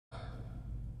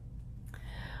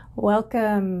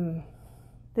Welcome.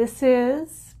 This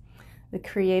is the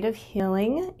Creative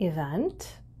Healing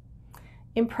event,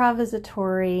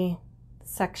 improvisatory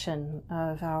section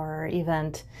of our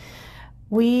event.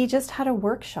 We just had a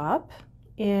workshop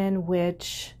in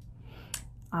which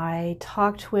I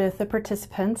talked with the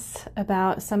participants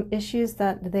about some issues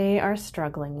that they are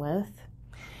struggling with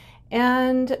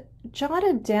and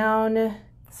jotted down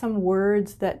some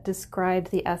words that describe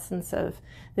the essence of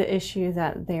the issue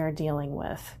that they are dealing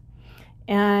with.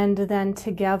 And then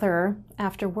together,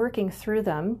 after working through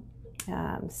them,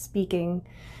 speaking,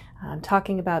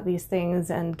 talking about these things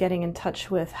and getting in touch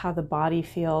with how the body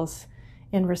feels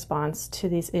in response to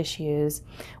these issues,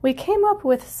 we came up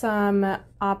with some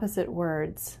opposite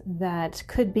words that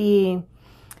could be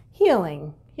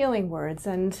healing words,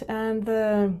 and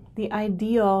the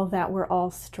ideal that we're all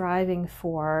striving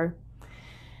for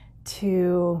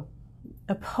to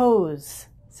oppose,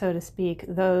 so to speak,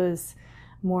 those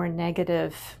more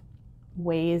negative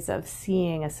ways of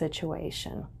seeing a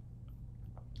situation.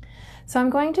 So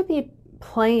I'm going to be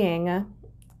playing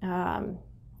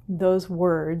those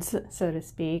words, so to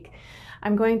speak.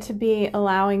 I'm going to be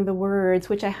allowing the words,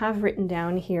 which I have written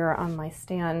down here on my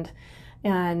stand,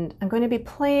 and I'm going to be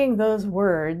playing those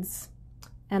words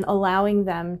and allowing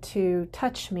them to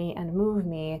touch me and move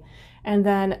me. And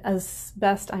then as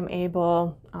best I'm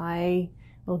able, I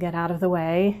will get out of the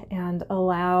way and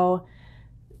allow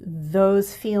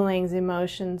those feelings,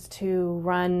 emotions to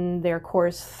run their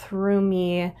course through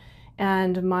me.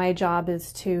 And my job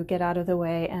is to get out of the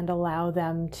way and allow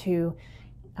them to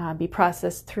be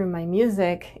processed through my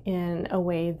music in a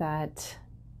way that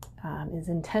is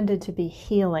intended to be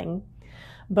healing,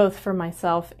 both for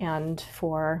myself and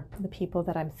for the people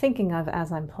that I'm thinking of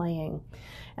as I'm playing.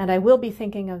 And I will be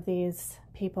thinking of these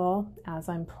people as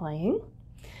I'm playing.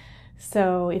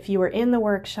 So if you were in the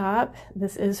workshop,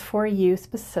 this is for you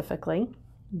specifically,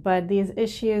 but these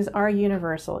issues are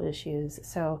universal issues.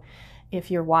 So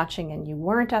if you're watching and you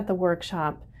weren't at the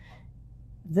workshop,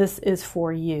 this is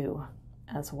for you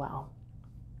as well.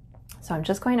 So I'm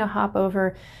just going to hop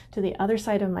over to the other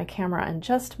side of my camera and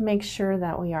just make sure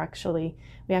that we actually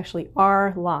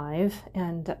are live.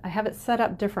 And I have it set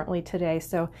up differently today,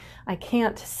 so I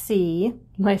can't see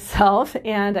myself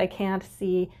and I can't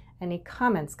see any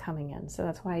comments coming in. So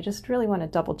that's why I just really want to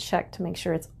double check to make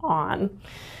sure it's on.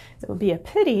 It would be a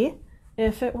pity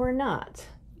if it were not,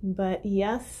 but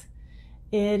yes,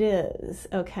 it is.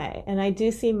 Okay, and I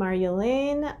do see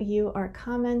Marjolaine, you are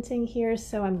commenting here,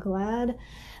 so I'm glad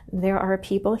there are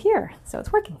people here. So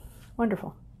it's working.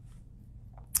 Wonderful.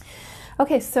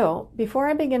 Okay, so before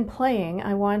I begin playing,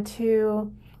 I want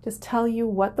to just tell you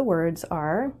what the words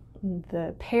are,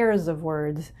 the pairs of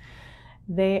words.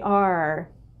 They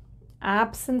are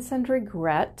absence and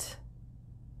regret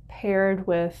paired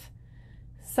with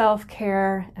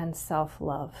self-care and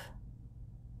self-love.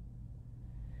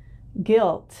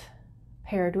 Guilt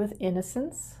paired with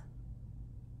innocence.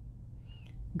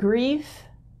 Grief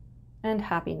and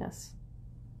happiness.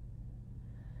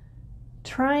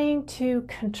 Trying to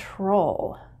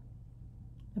control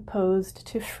opposed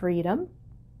to freedom.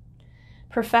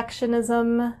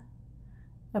 Perfectionism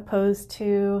opposed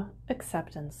to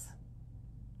acceptance.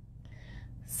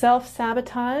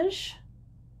 Self-sabotage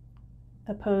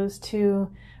opposed to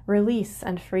release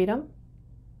and freedom.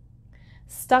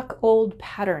 Stuck old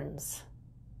patterns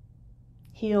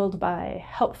healed by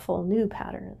helpful new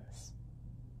patterns.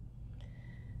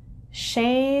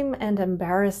 Shame and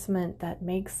embarrassment that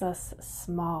makes us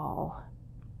small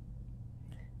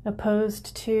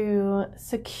opposed to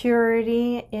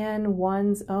security in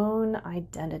one's own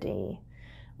identity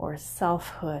or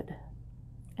selfhood.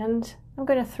 And I'm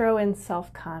going to throw in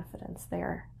self-confidence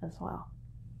there as well.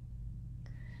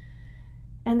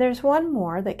 And there's one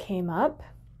more that came up.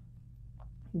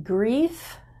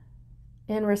 Grief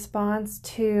in response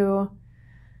to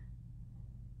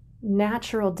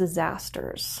natural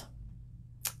disasters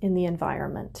in the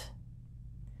environment.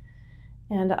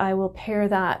 And I will pair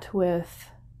that with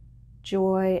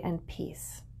joy and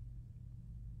peace.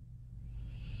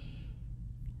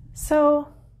 So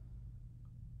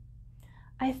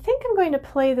I think I'm going to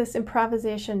play this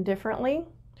improvisation differently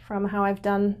from how I've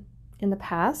done in the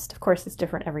past. Of course, it's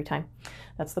different every time.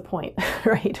 That's the point,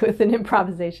 right, with an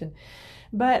improvisation.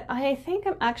 But I think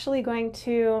I'm actually going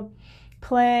to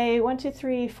play 1, 2,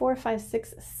 3, 4, 5,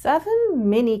 6, 7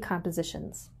 mini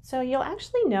compositions. So you'll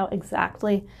actually know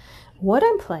exactly what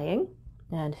I'm playing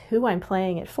and who I'm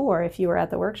playing it for if you were at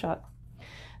the workshop.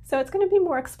 So it's going to be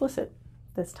more explicit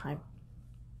this time.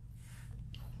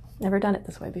 Never done it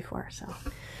this way before, so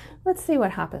let's see what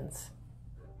happens.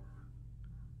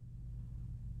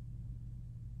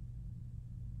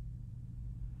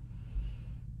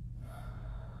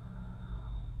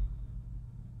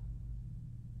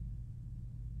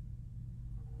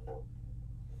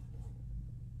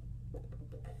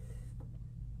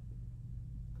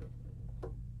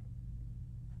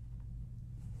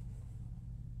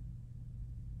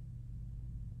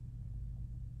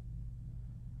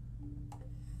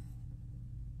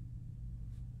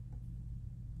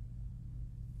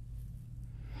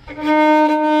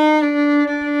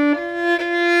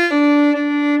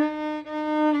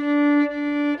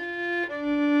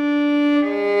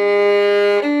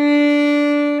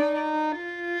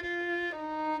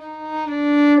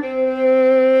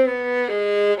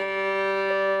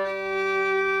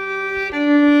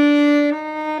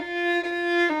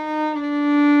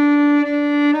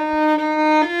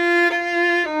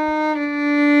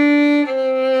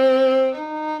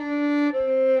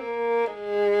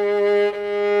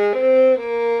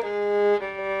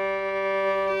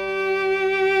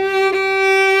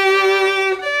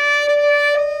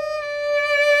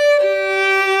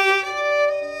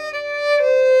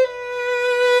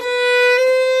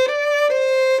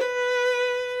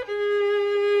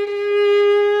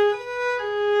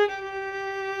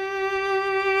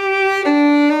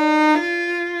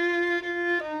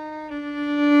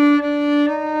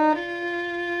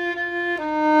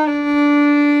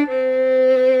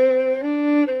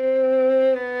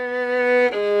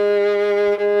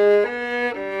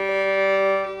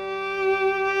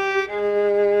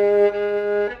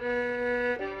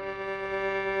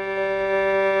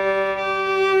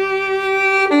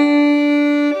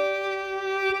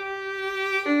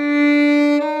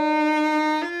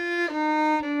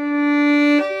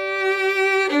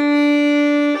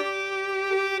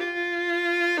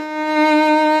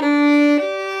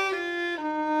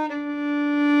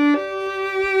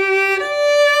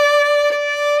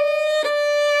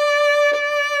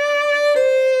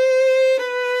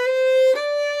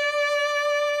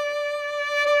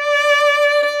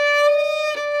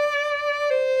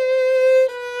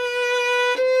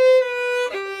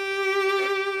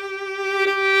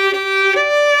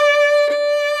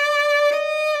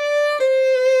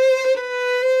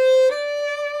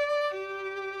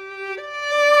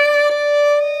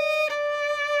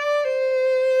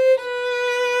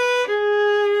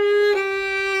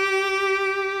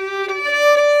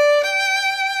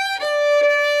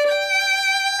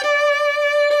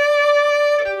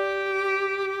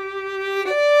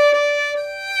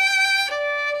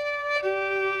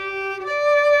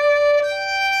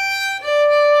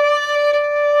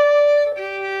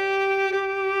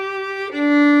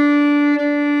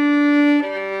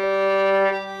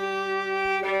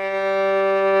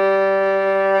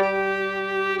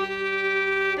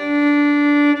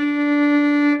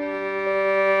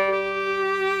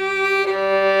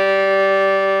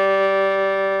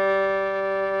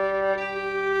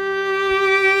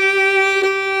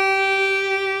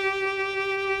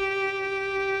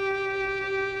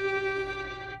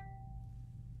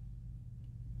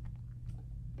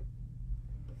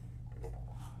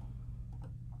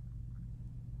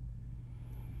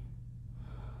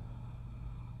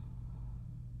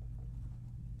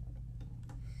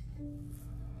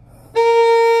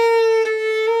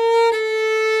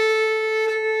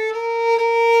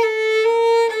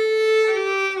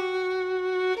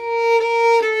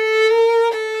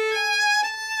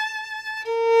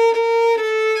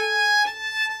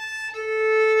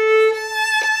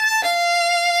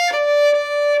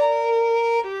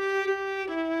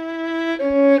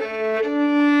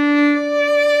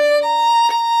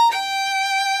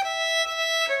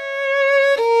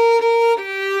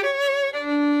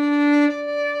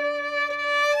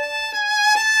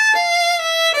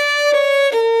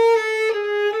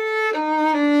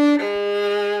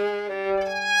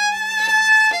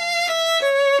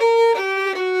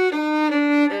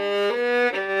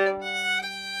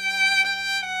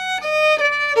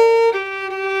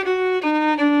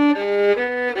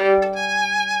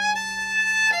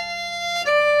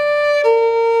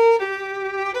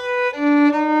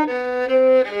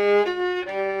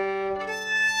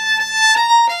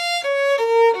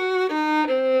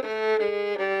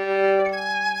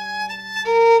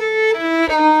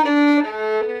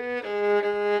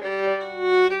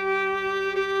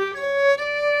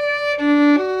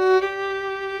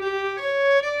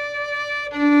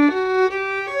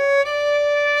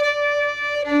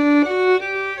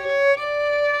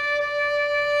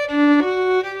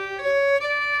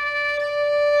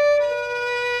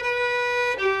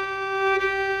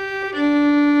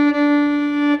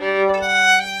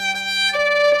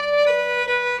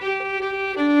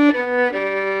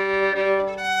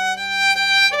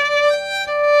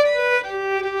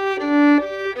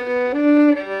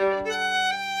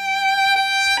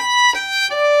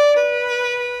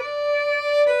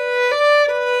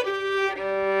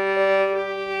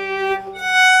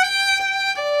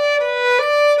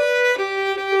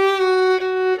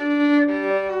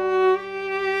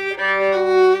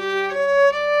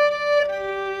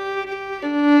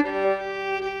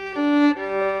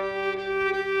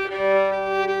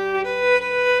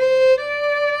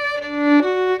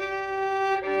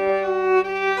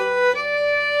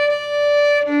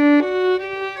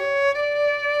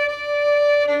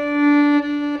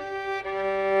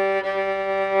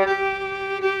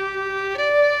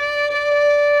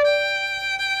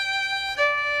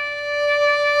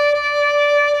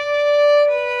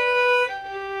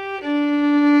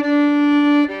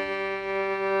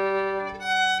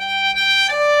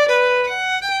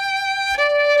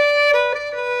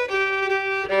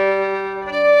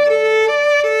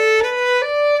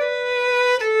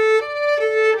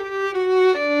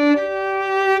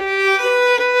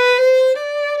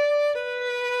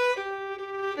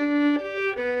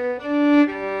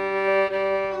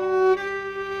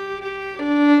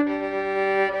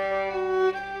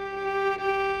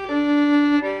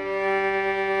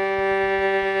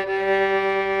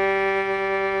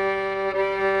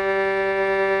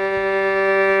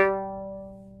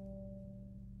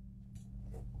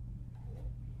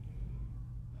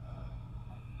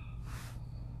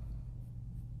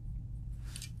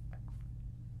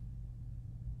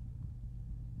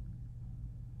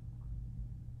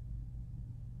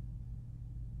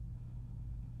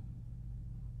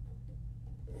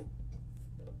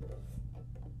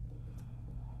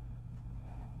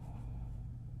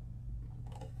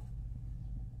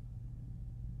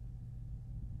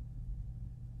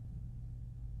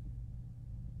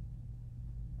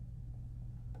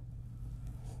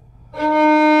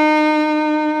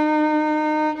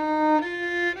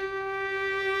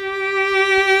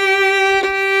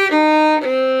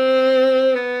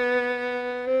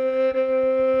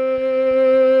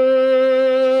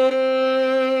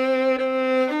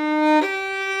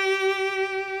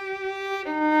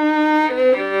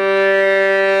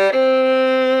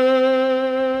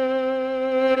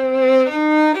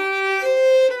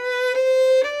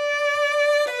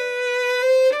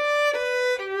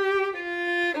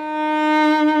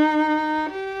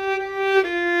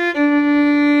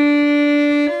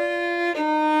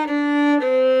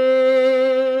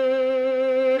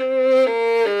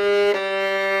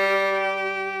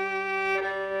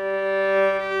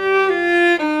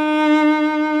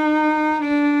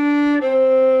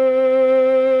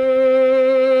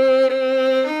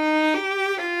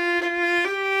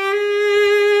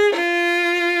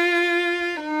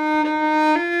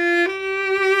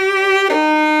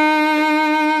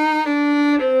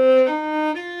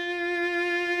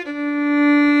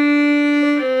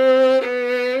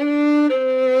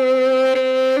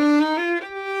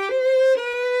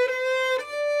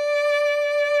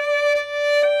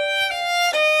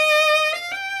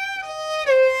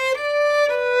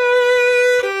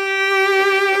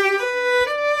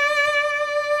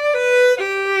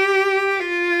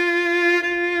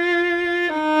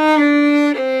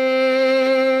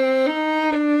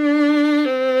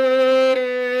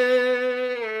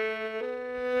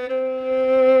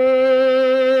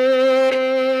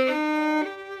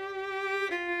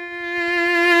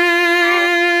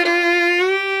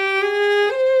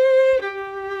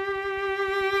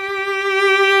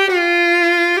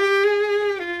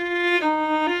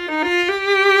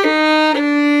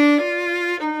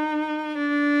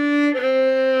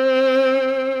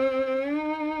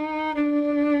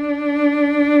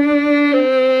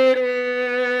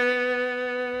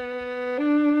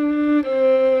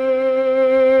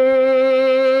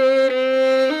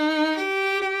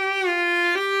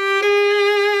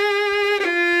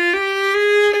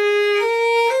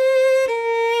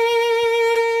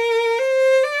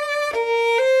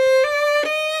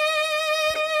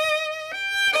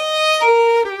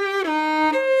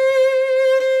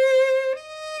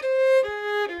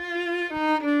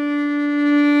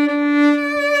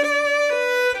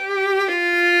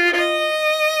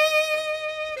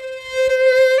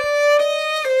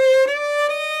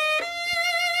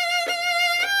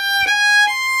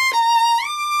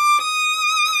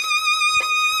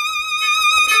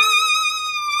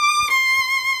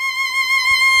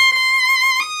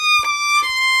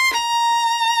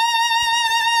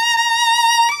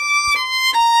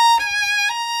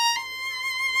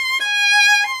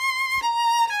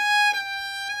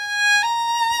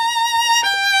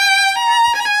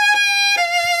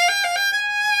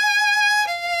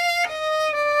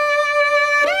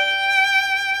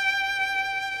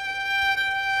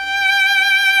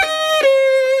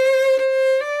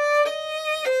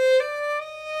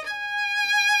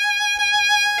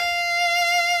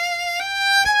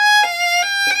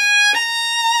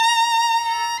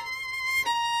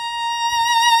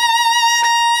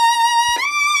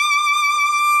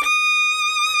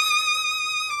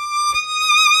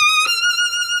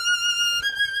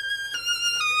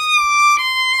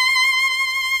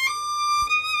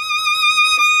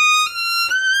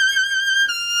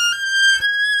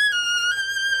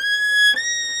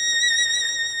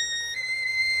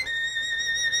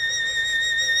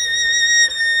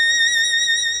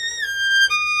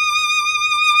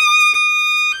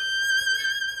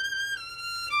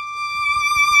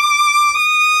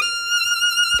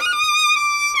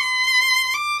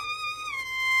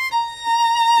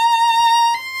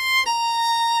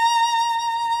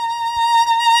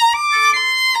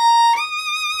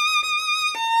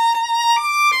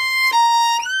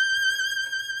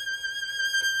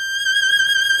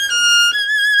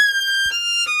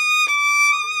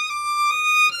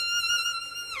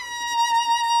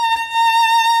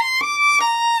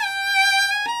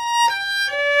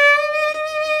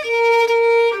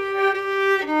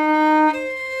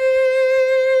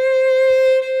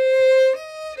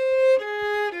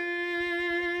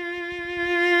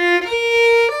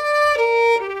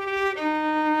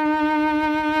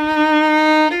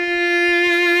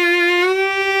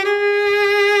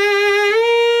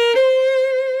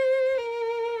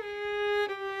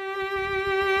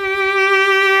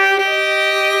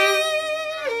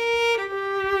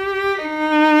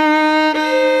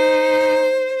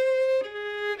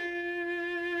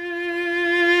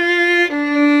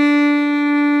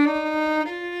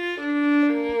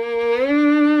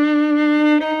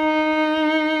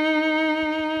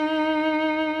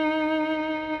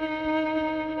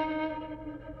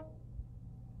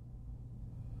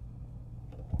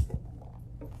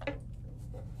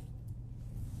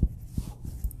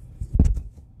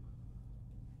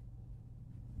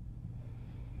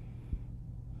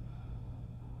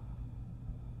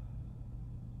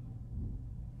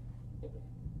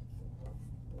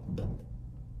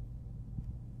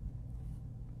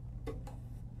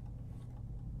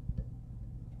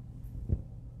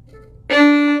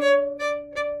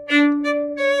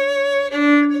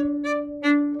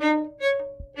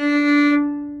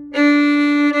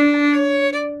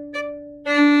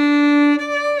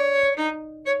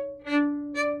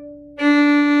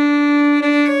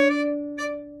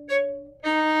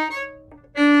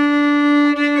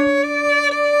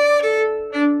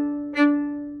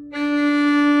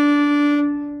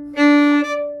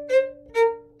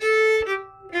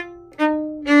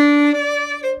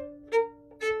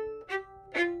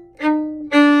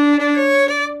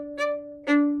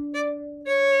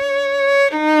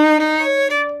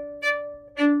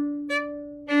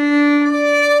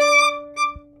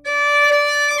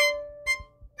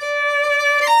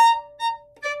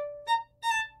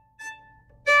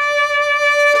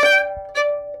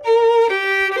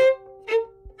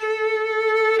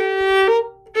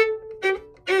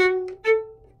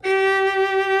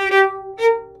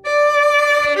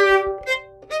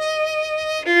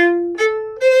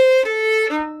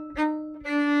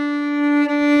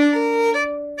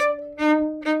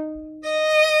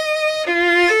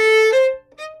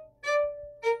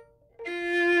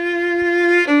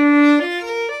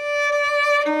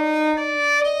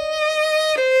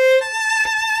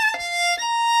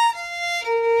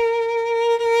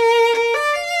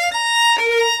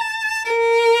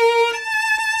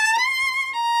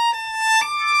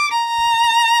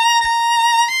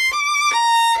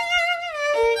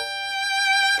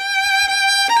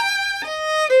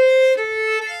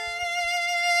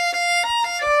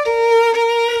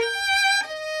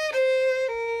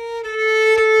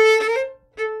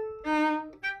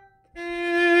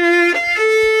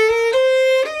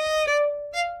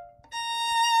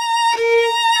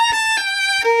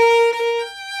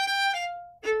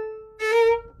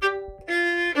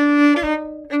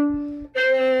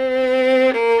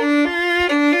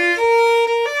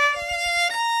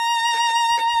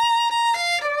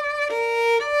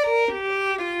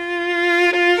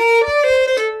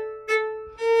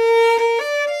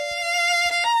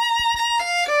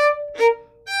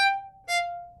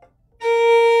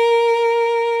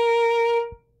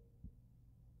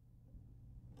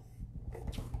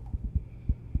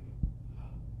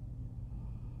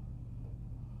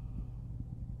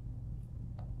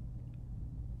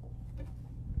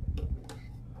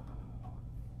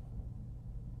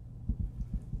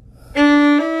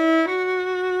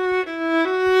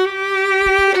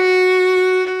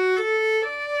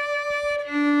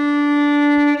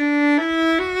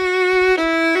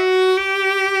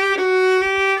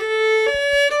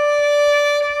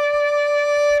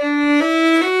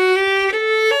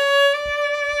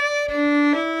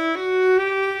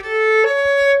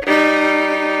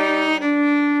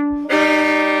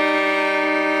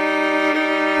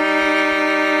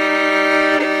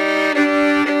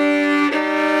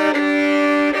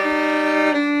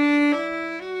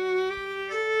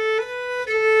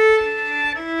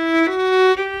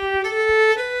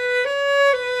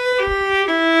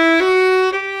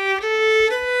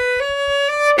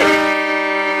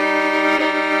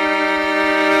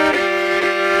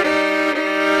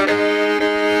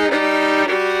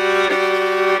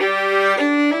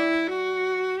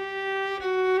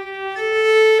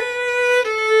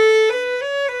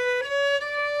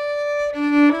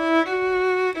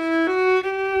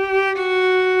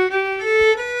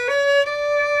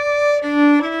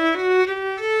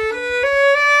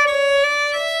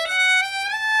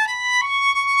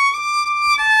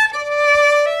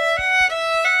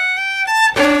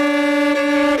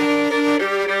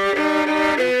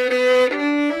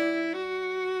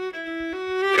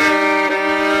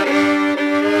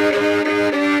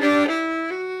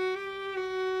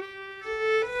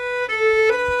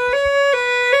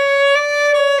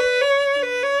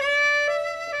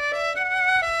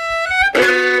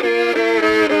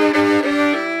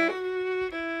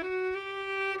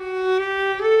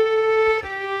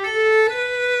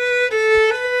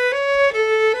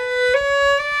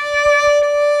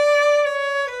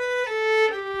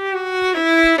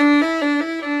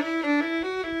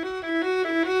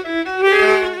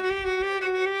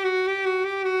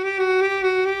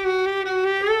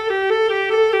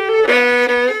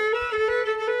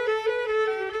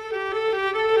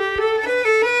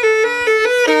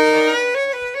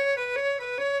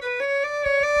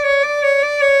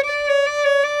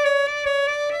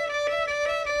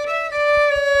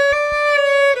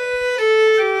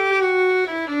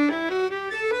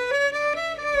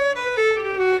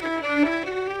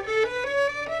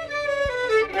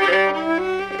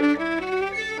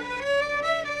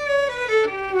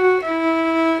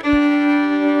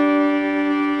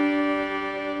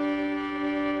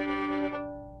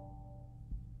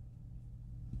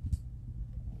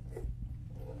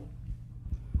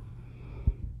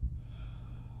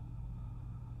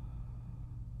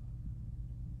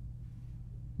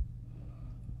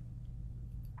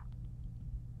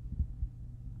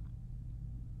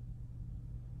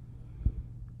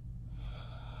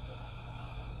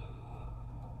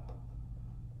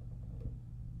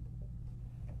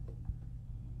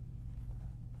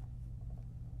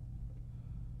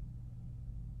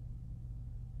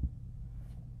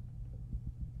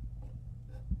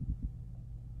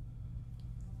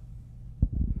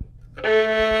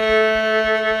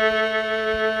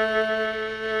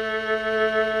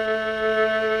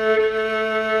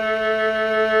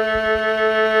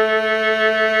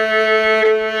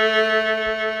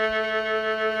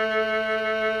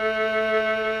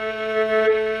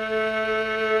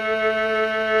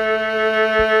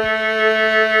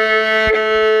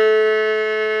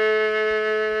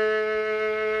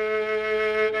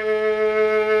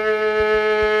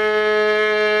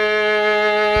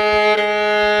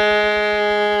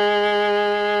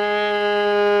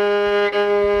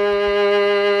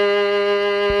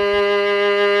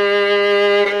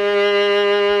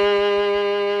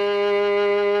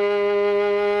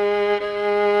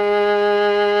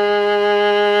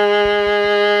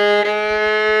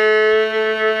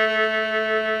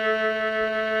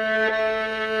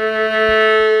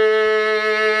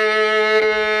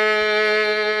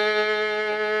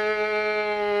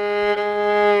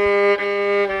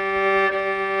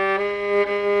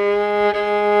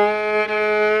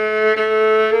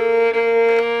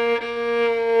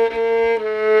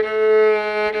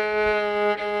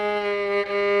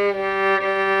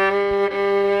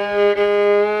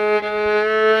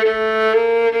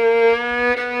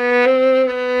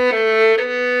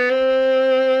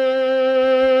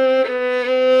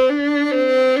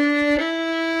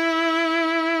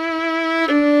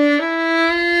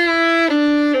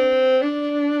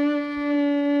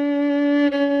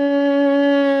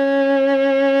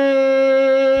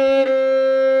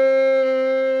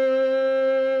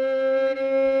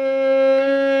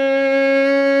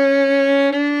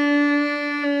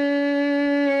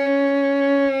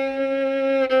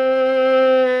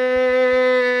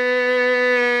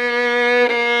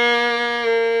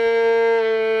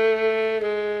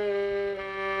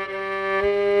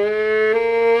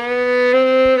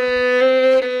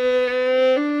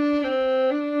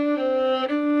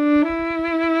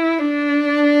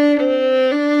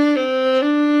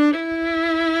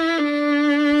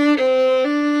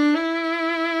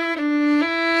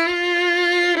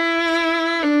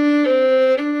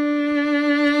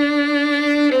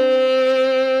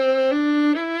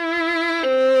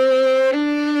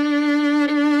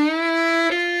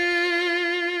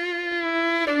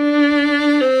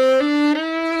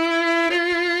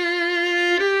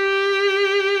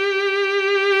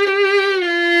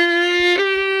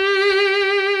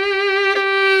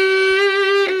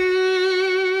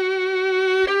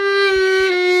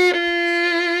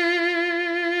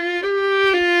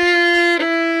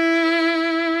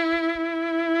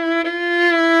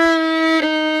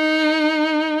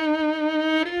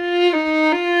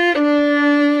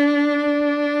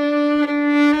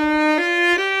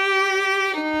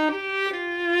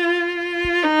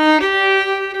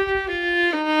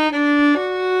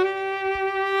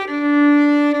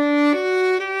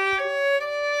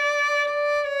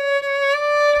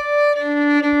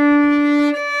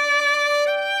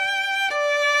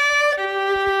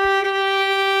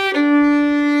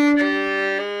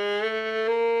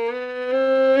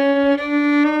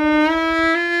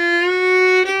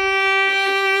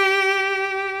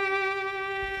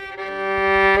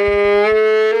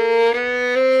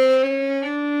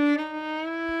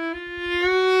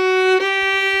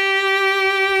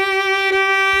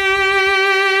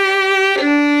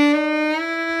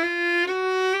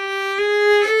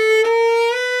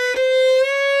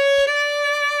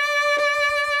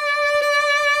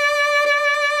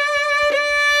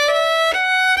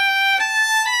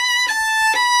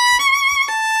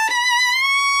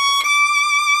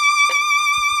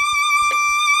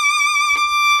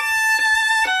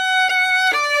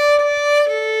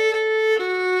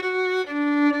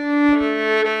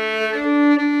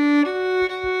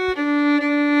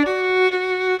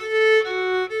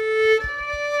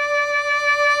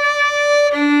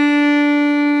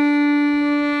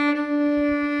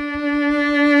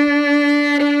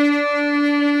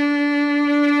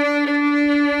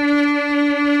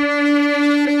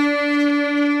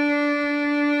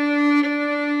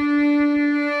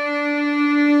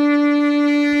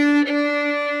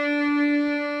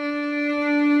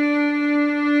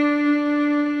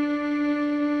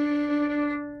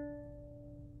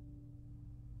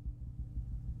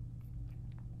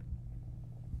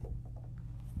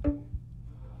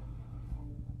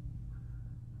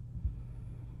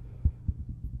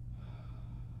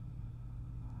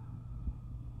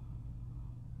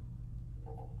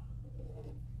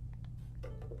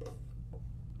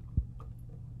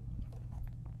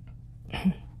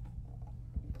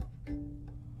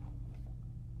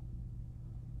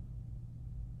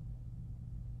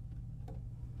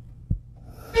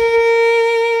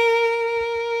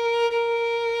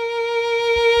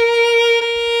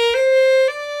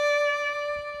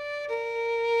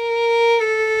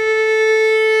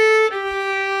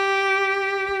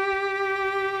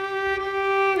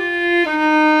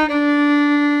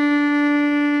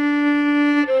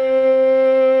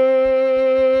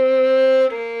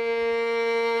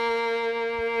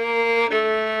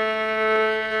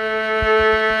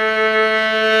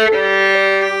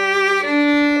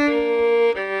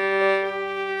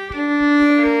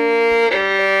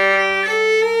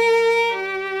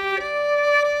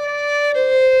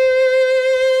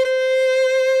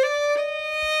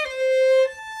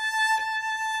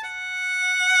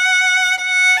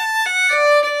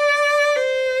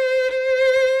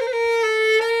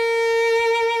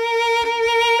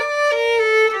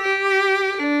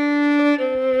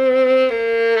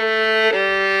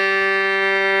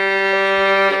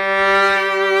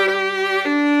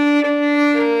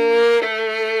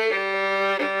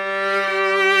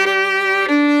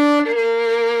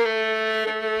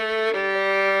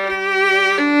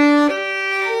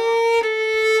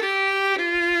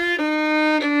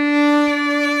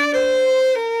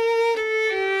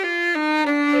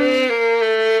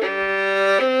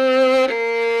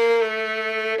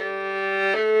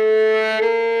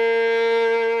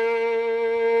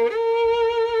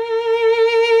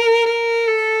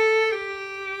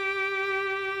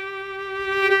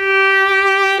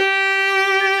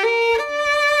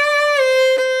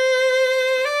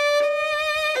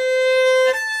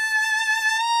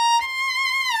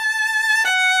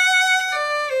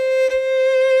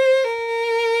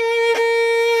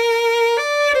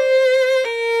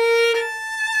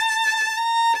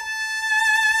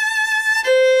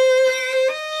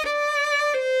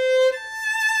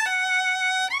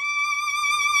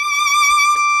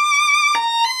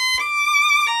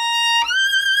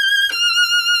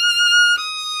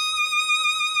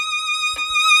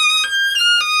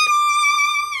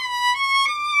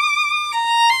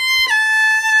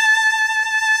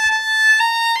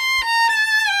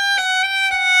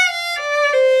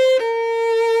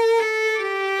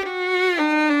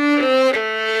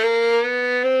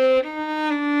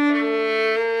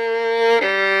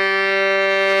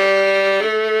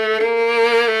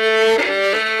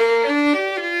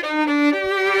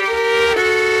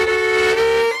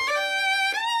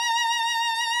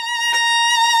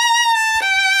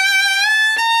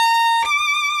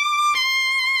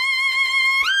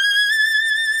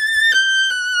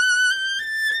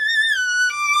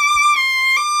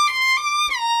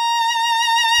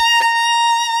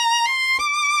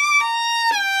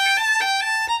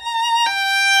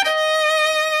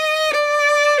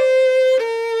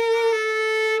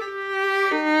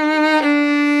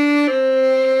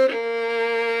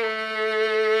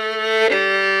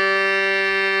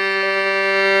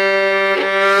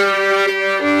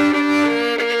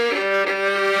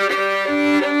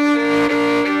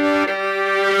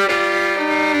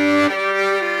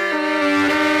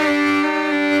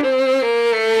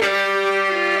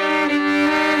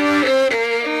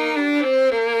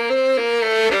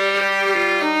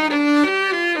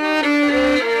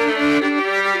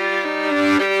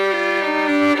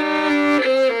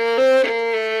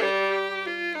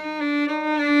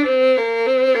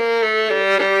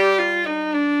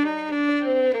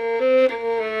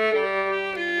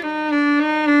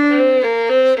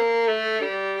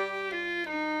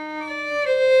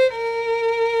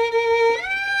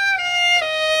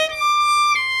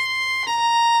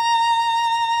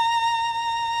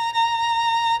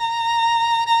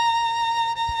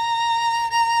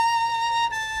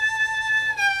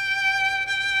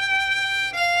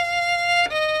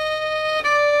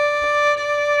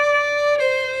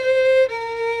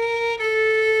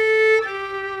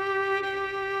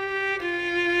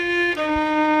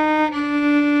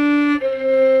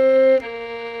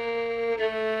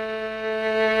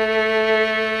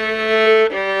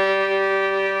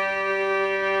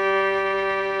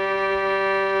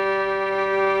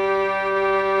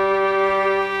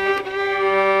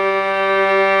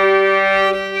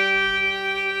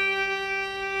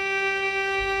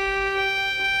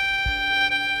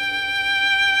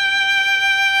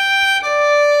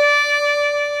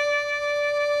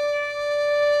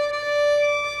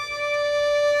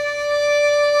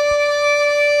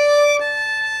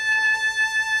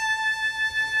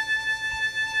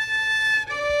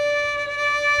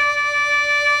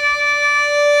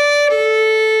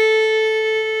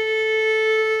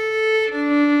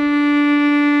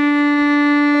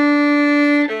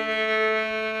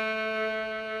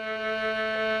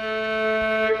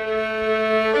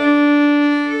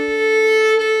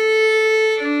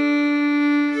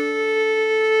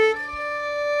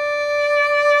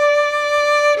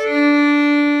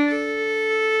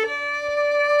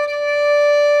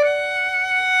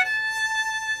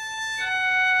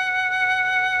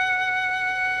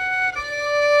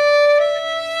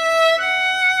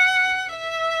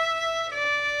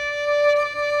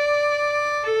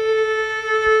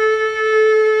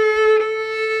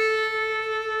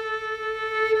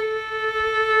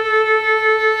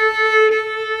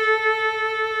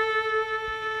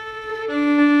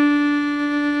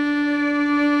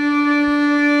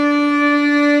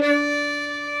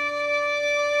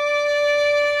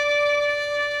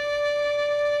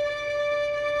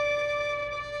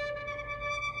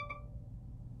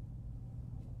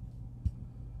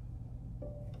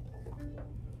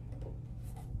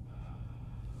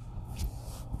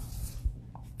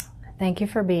 Thank you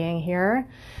for being here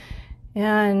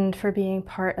and for being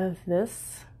part of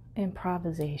this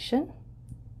improvisation.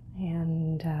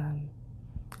 And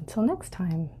until next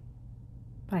time.